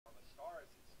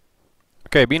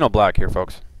Okay, Beano Black here,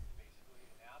 folks.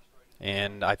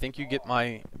 And I think you get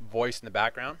my voice in the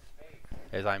background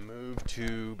as I move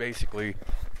to basically,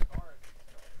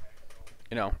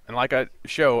 and like I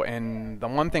show, and the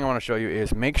one thing I want to show you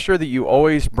is make sure that you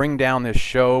always bring down this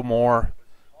show more,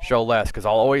 show less, because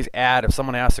I'll always add if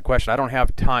someone asks a question. I don't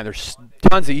have time. There's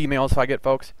tons of emails I get,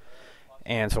 folks.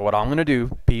 And so what I'm going to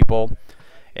do, people,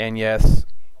 and yes,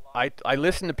 I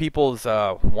listen to people's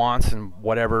wants and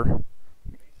whatever.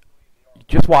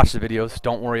 Just watch the videos.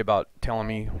 Don't worry about telling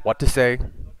me what to say.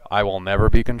 I will never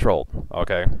be controlled.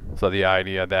 Okay? So the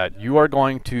idea that you are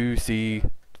going to see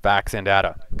facts and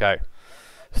data. Okay?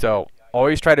 So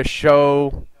always try to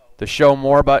show the show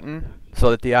more button so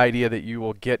that the idea that you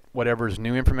will get whatever's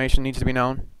new information needs to be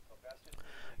known.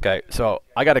 Okay, so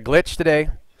I got a glitch today.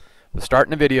 We're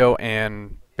starting the video,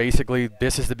 and basically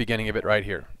this is the beginning of it right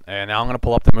here. And now I'm going to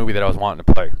pull up the movie that I was wanting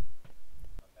to play.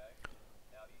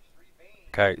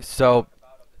 Okay, so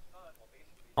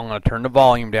I'm going to turn the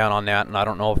volume down on that, and I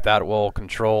don't know if that will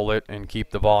control it and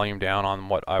keep the volume down on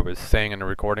what I was saying in the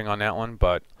recording on that one,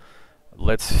 but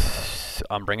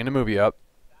I'm bringing the movie up,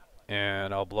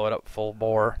 and I'll blow it up full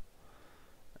bore,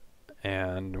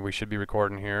 and we should be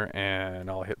recording here, and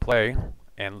I'll hit play,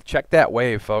 and check that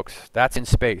wave, folks. That's in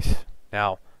space.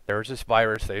 Now, there's this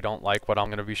virus. They don't like what I'm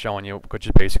going to be showing you, which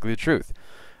is basically the truth.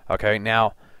 Okay,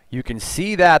 now, you can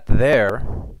see that there,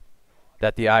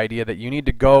 that the idea that you need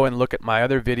to go and look at my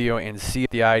other video and see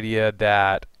the idea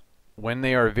that when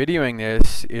they are videoing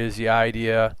this is the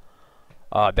idea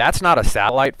that's not a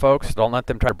satellite, folks. Don't let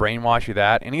them try to brainwash you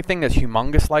that. Anything that's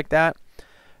humongous like that.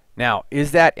 Now,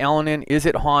 is that Elenin? Is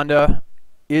it Honda?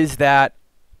 Is that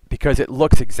because it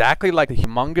looks exactly like the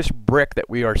humongous brick that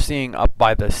we are seeing up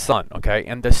by the sun, okay?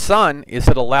 And the sun is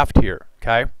to the left here,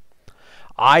 okay?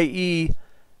 i.e.,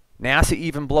 NASA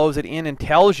even blows it in and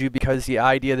tells you, because the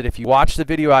idea that if you watch the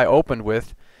video I opened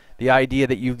with, the idea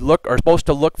that you are supposed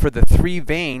to look for the three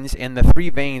veins, and the three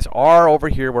veins are over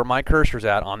here where my cursor's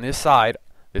at on this side.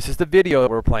 This is the video that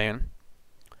we're playing.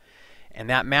 And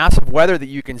that massive weather that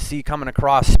you can see coming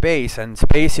across space, and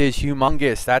space is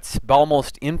humongous. That's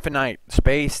almost infinite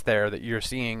space there that you're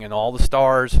seeing, and all the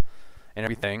stars and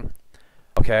everything.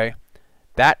 Okay?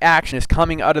 That action is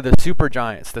coming out of the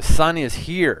supergiants. The sun is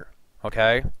here.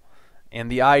 Okay? And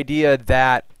the idea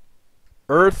that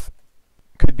Earth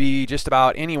could be just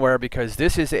about anywhere, because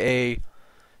this is a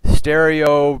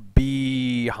stereo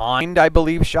behind, I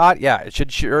believe, shot. Yeah, it should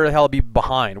sure the hell be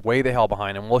behind, way the hell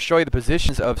behind. And we'll show you the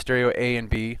positions of stereo A and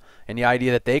B, and the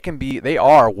idea that they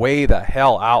are way the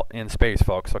hell out in space,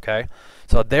 folks, okay?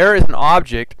 So there is an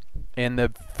object in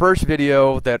the first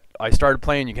video that I started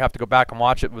playing. You have to go back and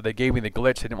watch it, where they gave me the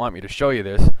glitch. They didn't want me to show you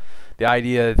this. The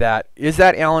idea that, is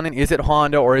that Elenin, is it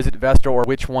Honda, or is it Vesta, or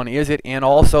which one is it? And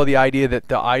also the idea that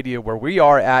where we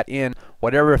are at in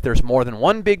whatever, if there's more than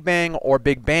one Big Bang or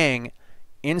Big Bang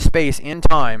in space, in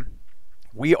time,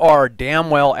 we are damn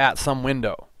well at some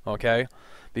window, okay?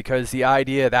 Because the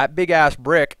idea, that big-ass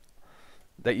brick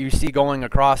that you see going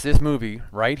across this movie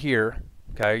right here,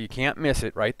 okay, you can't miss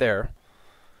it right there.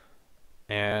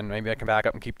 And maybe I can back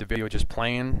up and keep the video just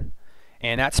playing.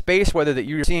 And that space weather that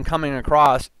you're seeing coming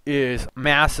across is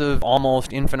massive,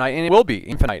 almost infinite, and it will be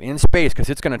infinite in space, because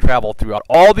it's going to travel throughout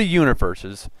all the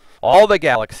universes, all the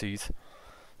galaxies,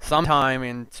 sometime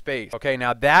in space. Okay,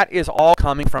 now that is all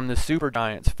coming from the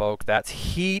supergiants, folks. That's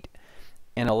heat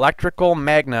and electrical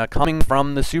magna coming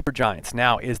from the supergiants.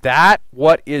 Now, is that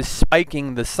what is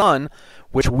spiking the sun,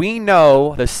 which we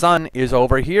know the sun is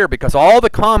over here, because all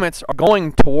the comets are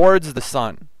going towards the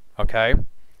sun, okay?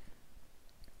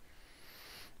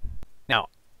 Now,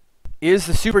 is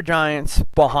the supergiants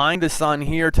behind the sun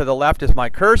here to the left as my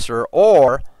cursor,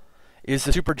 or is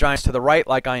the supergiants to the right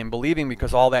like I am believing,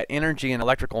 because all that energy and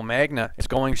electrical magna is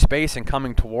going to space and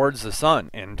coming towards the sun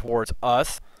and towards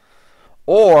us?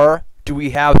 Or do we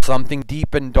have something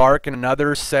deep and dark and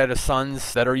another set of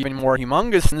suns that are even more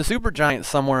humongous than the supergiants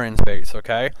somewhere in space,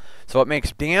 okay? So it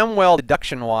makes damn well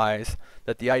deduction-wise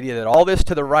that the idea that all this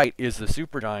to the right is the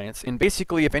supergiants. And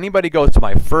basically, if anybody goes to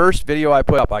my first video I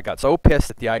put up, I got so pissed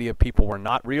at the idea of people were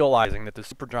not realizing that the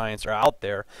supergiants are out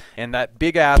there, and that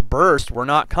big-ass burst were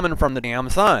not coming from the damn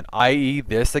sun, i.e.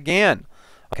 this again.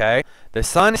 Okay? The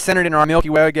sun is centered in our Milky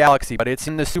Way galaxy, but it's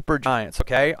in the supergiants,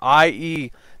 okay?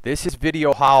 i.e. this is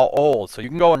video how old. So you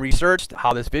can go and research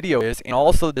how this video is, and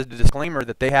also the disclaimer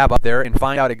that they have up there, and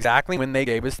find out exactly when they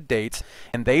gave us the dates,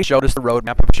 and they showed us the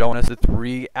roadmap of showing us the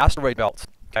 3 asteroid belts,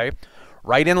 okay?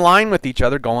 Right in line with each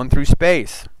other going through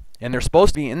space. And they're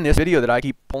supposed to be in this video that I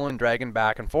keep pulling and dragging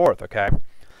back and forth, okay?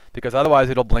 Because otherwise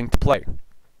it'll blink to play,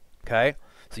 okay?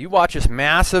 So you watch this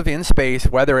massive in space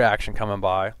weather action coming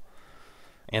by,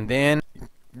 And then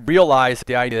realize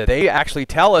the idea that they actually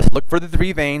tell us, look for the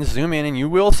 3 veins, zoom in, and you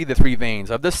will see the 3 veins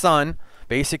of the sun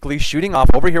basically shooting off.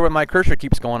 Over here where my cursor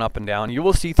keeps going up and down, you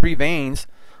will see 3 veins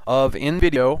of in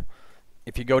video.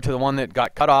 If you go to the one that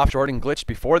got cut off, short, and glitched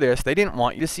before this, they didn't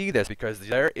want you to see this because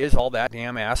there is all that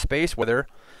damn ass space weather.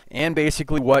 And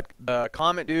basically what the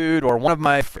comment dude or one of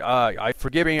my, I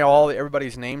forgive me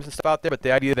everybody's names and stuff out there, but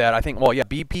the idea that I think, well, yeah,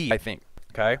 BP, I think,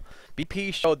 okay?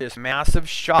 BP showed this massive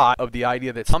shot of the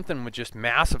idea that something was just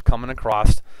massive coming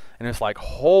across, and it's like,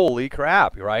 holy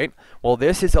crap, right? Well,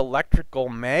 this is electrical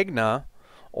magna,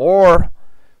 or...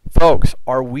 folks,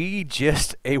 are we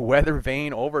just a weather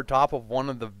vane over top of one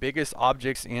of the biggest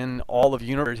objects in all of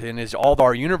universe, and is all of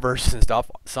our universe and stuff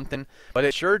something? But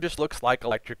it sure just looks like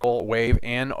electrical wave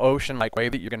and ocean-like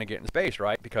wave that you're going to get in space,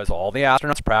 right? Because all the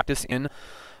astronauts practice in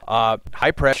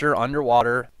high pressure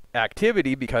underwater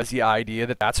activity, because the idea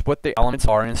that that's what the elements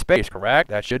are in space, correct?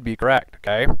 That should be correct,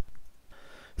 okay?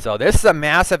 So this is a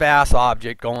massive ass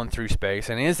object going through space,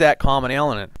 and is that common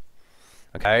element?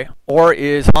 Okay, or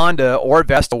is Honda or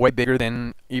Vesta way bigger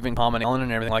than even common element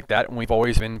and everything like that? And we've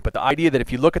always been, but the idea that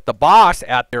if you look at the box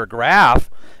at their graph,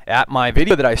 at my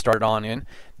video that I started on in,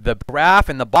 the graph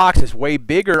in the box is way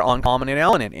bigger on common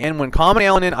element. And when common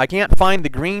element, I can't find the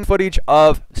green footage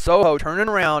of Soho turning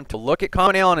around to look at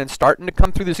common element starting to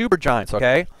come through the supergiants,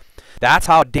 okay? That's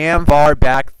how damn far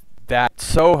back that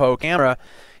Soho camera,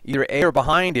 either A or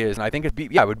behind is, and I think it'd be,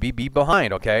 yeah, it would be B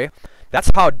behind, okay? That's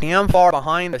how damn far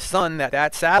behind the sun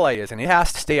that satellite is, and it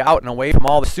has to stay out and away from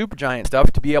all the supergiant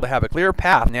stuff to be able to have a clear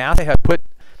path. NASA has put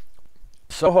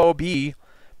Soho B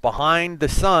behind the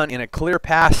sun in a clear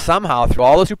path somehow through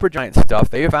all the supergiant stuff.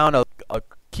 They found a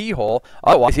keyhole,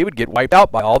 otherwise he would get wiped out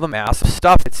by all the massive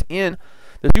stuff that's in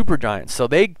the supergiants. So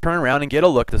they turn around and get a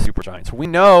look at the supergiants. We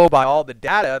know by all the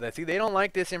data that, see, they don't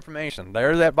like this information.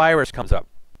 There that virus comes up.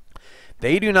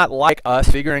 They do not like us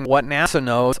figuring what NASA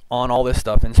knows on all this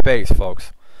stuff in space,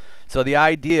 folks. So the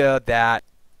idea that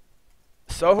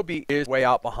Soho B is way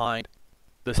out behind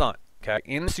the sun, okay,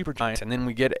 in the supergiants, and then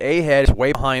we get A head is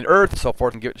way behind Earth, and so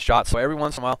forth, and give it shots. So every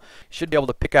once in a while, you should be able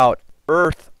to pick out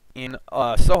Earth in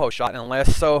a Soho shot,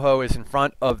 unless Soho is in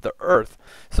front of the Earth.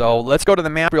 So let's go to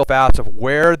the map real fast of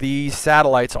where these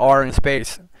satellites are in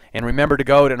space. And remember to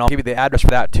go, and I'll give you the address for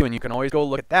that too, and you can always go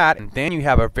look at that, and then you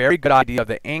have a very good idea of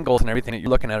the angles and everything that you're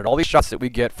looking at. All these shots that we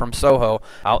get from Soho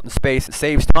out in space, it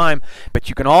saves time. But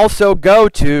you can also go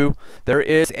to, there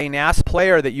is a NASA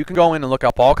player that you can go in and look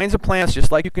up all kinds of planets, just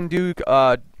like you can do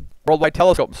worldwide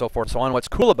telescope and so forth and so on. What's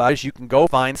cool about it is you can go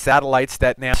find satellites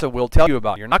that NASA will tell you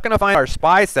about. You're not going to find our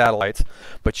spy satellites,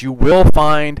 but you will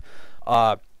find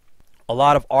a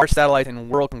lot of our satellites and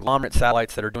world conglomerate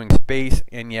satellites that are doing space.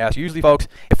 And yes, usually, folks,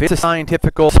 if it's a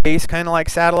scientifical space kind of like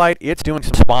satellite, it's doing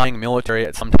some spying military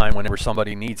at some time whenever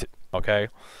somebody needs it, okay?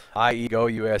 I.e. go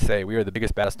USA. We are the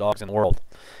biggest, baddest dogs in the world.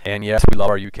 And yes, we love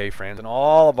our UK friends and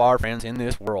all of our friends in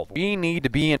this world. We need to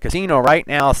be in a casino right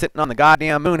now, sitting on the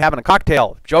goddamn moon, having a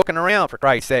cocktail, joking around, for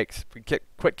Christ's sakes. We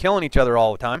quit killing each other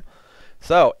all the time.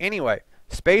 So, anyway,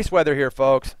 space weather here,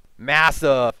 folks.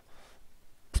 Massive.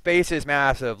 Space is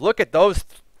massive. Look at those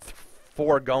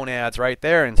 4 gonads right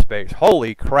there in space.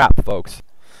 Holy crap, folks.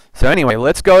 So anyway,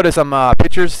 let's go to some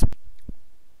pictures.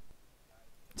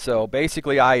 So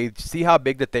basically, I see how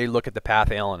big that they look at the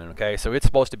path element, okay? So it's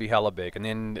supposed to be hella big. And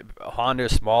then Honda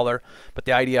is smaller. But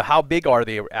the idea, how big are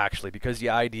they actually? Because the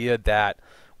idea that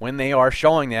when they are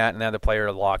showing that, and then the player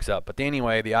locks up. But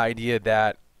anyway, the idea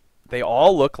that they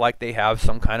all look like they have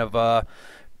some kind of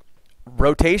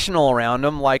rotational around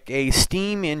them, like a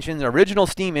steam engine. The original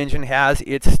steam engine has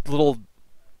its little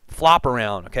flop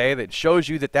around, okay, that shows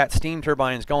you that that steam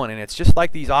turbine is going, and it's just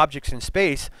like these objects in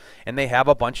space, and they have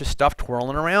a bunch of stuff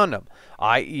twirling around them,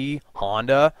 i.e.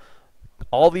 Honda,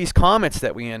 all these comets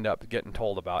that we end up getting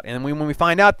told about. And when we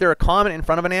find out they're a comet in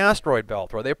front of an asteroid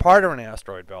belt, or they're part of an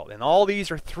asteroid belt, and all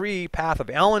these are 3 path of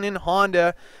Elenin,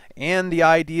 Honda, and the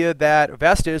idea that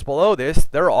Vesta is below this,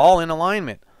 they're all in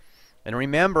alignment. And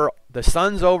remember, the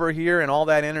sun's over here, and all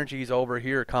that energy is over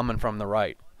here coming from the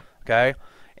right, okay?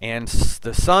 And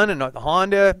the sun and the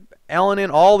Honda,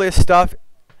 Elenin, all this stuff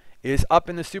is up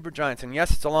in the supergiants. And yes,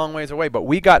 it's a long ways away, but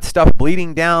we got stuff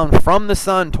bleeding down from the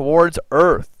sun towards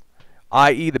Earth,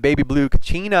 i.e. the baby blue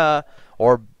Kachina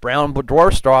or brown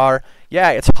dwarf star.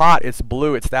 Yeah, it's hot, it's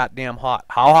blue, it's that damn hot.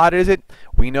 How hot is it?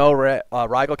 We know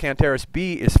Rigel Centaurus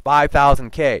B is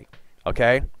 5,000 K,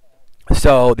 okay?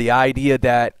 So the idea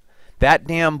that that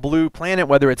damn blue planet,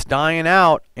 whether it's dying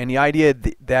out, and the idea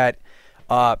that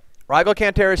Rigel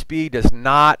Centaurus B does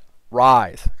not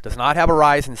rise, does not have a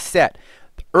rise and set.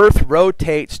 The Earth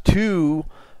rotates to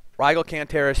Rigel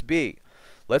Centaurus B.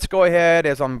 let's go ahead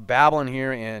as I'm babbling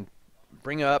here and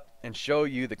bring up and show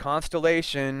you the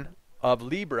constellation of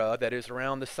Libra that is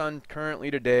around the sun currently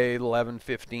today,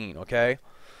 11:15. Okay,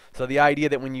 so the idea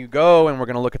that when you go, and we're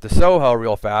going to look at the SOHO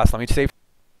real fast. Let me say,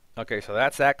 okay, so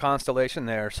that's that constellation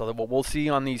there. So that what we'll see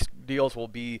on these deals will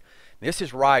be, this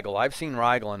is Rigel. I've seen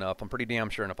Rigel enough. I'm pretty damn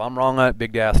sure. And if I'm wrong on it,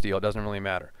 big ass deal. It doesn't really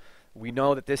matter. We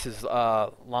know that this is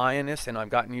lioness, and I've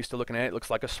gotten used to looking at it. It looks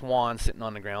like a swan sitting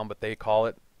on the ground, but they call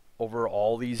it over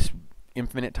all these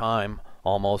infinite time,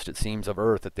 almost it seems, of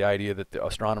Earth, that the idea that the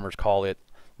astronomers call it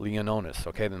Leononis.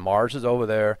 Okay, then Mars is over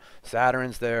there,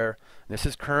 Saturn's there. This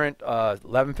is current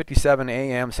 11:57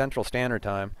 a.m. Central Standard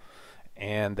Time,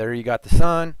 and there you got the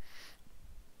Sun,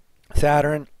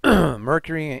 Saturn,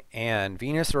 Mercury, and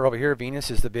Venus are over here.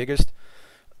 Venus is the biggest,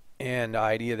 and the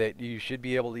idea that you should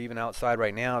be able to, even outside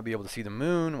right now, be able to see the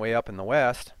moon way up in the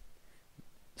west,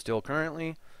 still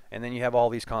currently. And then you have all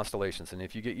these constellations, and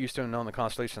if you get used to knowing the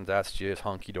constellations, that's just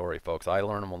hunky-dory, folks. I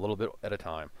learn them a little bit at a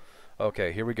time.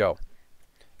 Okay, here we go.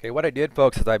 Okay, what I did,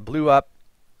 folks, is I blew up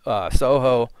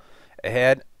SOHO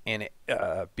ahead and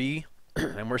B,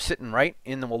 and we're sitting right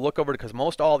in the, we'll look over, because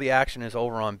most all the action is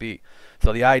over on B.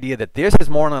 So the idea that this is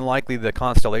more than likely the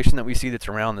constellation that we see that's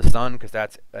around the sun, because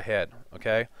that's ahead,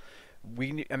 okay?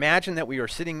 We imagine that we are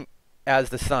sitting as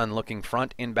the sun looking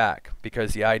front and back,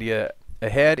 because the idea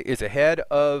ahead is ahead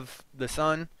of the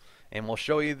sun, and we'll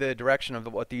show you the direction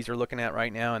of what these are looking at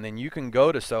right now, and then you can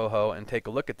go to SOHO and take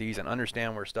a look at these and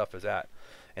understand where stuff is at.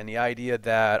 And the idea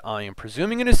that I am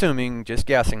presuming and assuming, just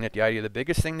guessing, that the idea the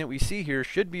biggest thing that we see here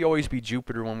should be always be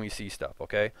Jupiter when we see stuff,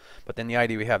 okay? But then the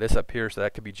idea we have this up here, so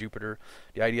that could be Jupiter.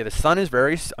 The idea the sun is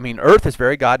very, Earth is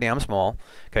very goddamn small,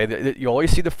 okay? You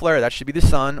always see the flare, that should be the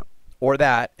sun, or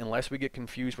that, unless we get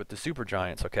confused with the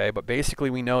supergiants, okay? But basically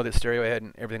we know that stereo ahead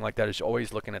and everything like that is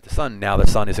always looking at the sun. Now the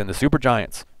sun is in the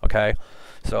supergiants, okay?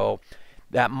 So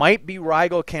that might be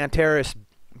Rigel Centaurus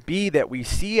B that we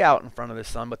see out in front of the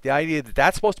sun, but the idea that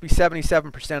that's supposed to be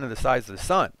 77% of the size of the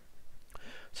sun.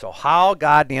 So how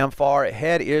goddamn far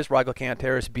ahead is Rigel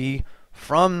Centaurus B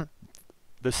from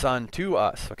the sun to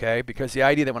us, okay? Because the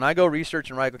idea that when I go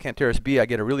researching Rigel Centaurus B, I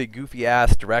get a really goofy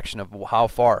ass direction of how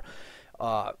far.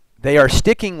 They are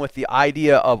sticking with the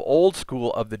idea of old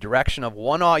school of the direction of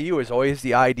 1AU is always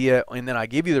the idea, and then I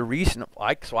give you the recent,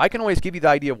 so I can always give you the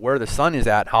idea of where the sun is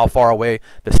at, how far away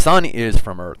the sun is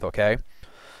from Earth, okay?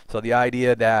 So the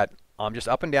idea that I'm just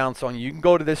up and down, so you can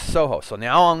go to this SOHO. So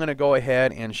now I'm going to go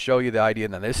ahead and show you the idea.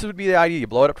 Now this would be the idea, you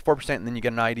blow it up to 4%, and then you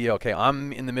get an idea, okay,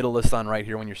 I'm in the middle of the sun right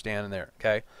here when you're standing there,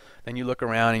 okay? Then you look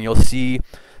around and you'll see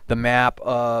the map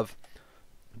of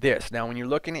this. Now when you're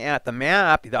looking at the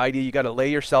map, the idea you got to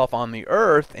lay yourself on the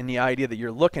Earth, and the idea that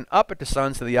you're looking up at the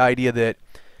sun, so the idea that,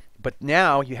 but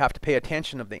now you have to pay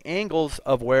attention of the angles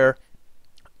of where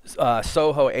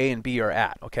SOHO A and B are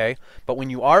at, okay? But when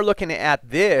you are looking at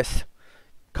this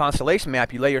constellation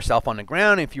map, you lay yourself on the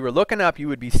ground. If you were looking up, you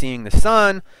would be seeing the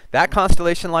sun, that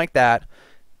constellation like that.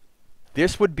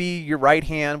 This would be your right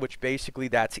hand, which basically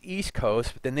that's east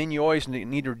coast, but then you always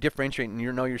need to differentiate and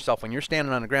you know yourself. When you're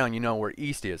standing on the ground, you know where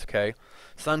east is, okay?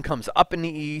 Sun comes up in the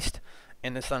east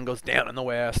and the sun goes down in the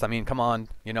west. I mean, come on,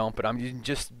 you know, but I'm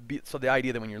just, so the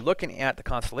idea that when you're looking at the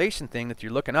constellation thing, that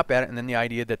you're looking up at it, and then the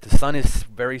idea that the sun is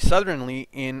very southerly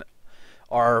in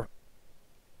our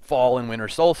fall and winter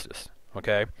solstice,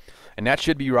 okay? And that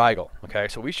should be Rigel, okay?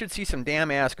 So we should see some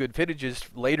damn ass good footages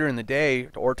later in the day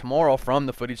or tomorrow from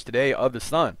the footage today of the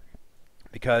sun,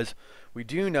 because we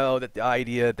do know that the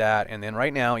idea that, and then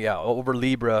right now, yeah, over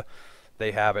Libra,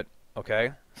 they have it,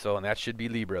 okay? So, and that should be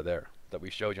Libra there that we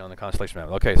showed you on the constellation map.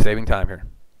 Okay, saving time here.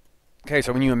 Okay,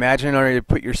 so when you imagine or you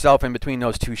put yourself in between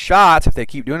those two shots, if they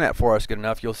keep doing that for us good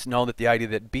enough, you'll know that the idea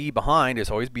that B behind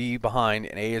is always B behind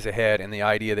and A is ahead, and the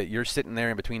idea that you're sitting there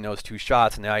in between those two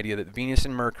shots, and the idea that Venus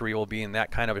and Mercury will be in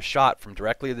that kind of a shot from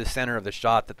directly to the center of the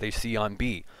shot that they see on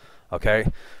B.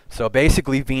 Okay, so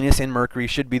basically Venus and Mercury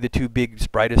should be the two big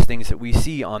brightest things that we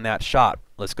see on that shot.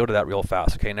 Let's go to that real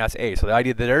fast. Okay, and that's A. So the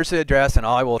idea that there's the address, and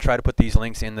I will try to put these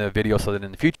links in the video so that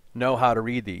in the future you know how to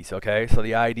read these. Okay, so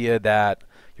the idea that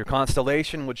your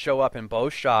constellation would show up in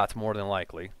both shots more than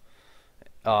likely,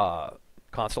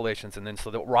 constellations, and then so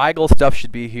the Rigel stuff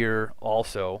should be here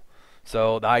also.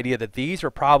 So the idea that these are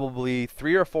probably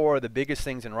 3 or 4 of the biggest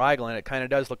things in Rigel, and it kind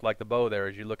of does look like the bow there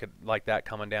as you look at like that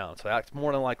coming down. So that's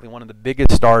more than likely one of the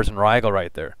biggest stars in Rigel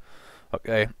right there.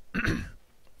 Okay,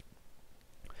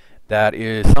 that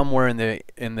is somewhere in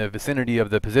the vicinity of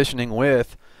the positioning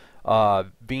with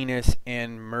Venus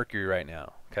and Mercury right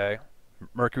now. Okay,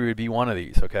 Mercury would be one of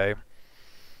these. Okay,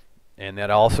 And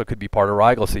that also could be part of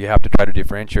Rigel, so you have to try to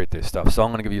differentiate this stuff. So I'm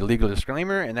going to give you a legal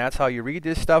disclaimer, and that's how you read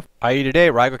this stuff. i.e.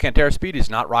 today, Rigel Centaurus speed is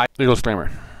not Rigel. Legal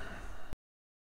disclaimer.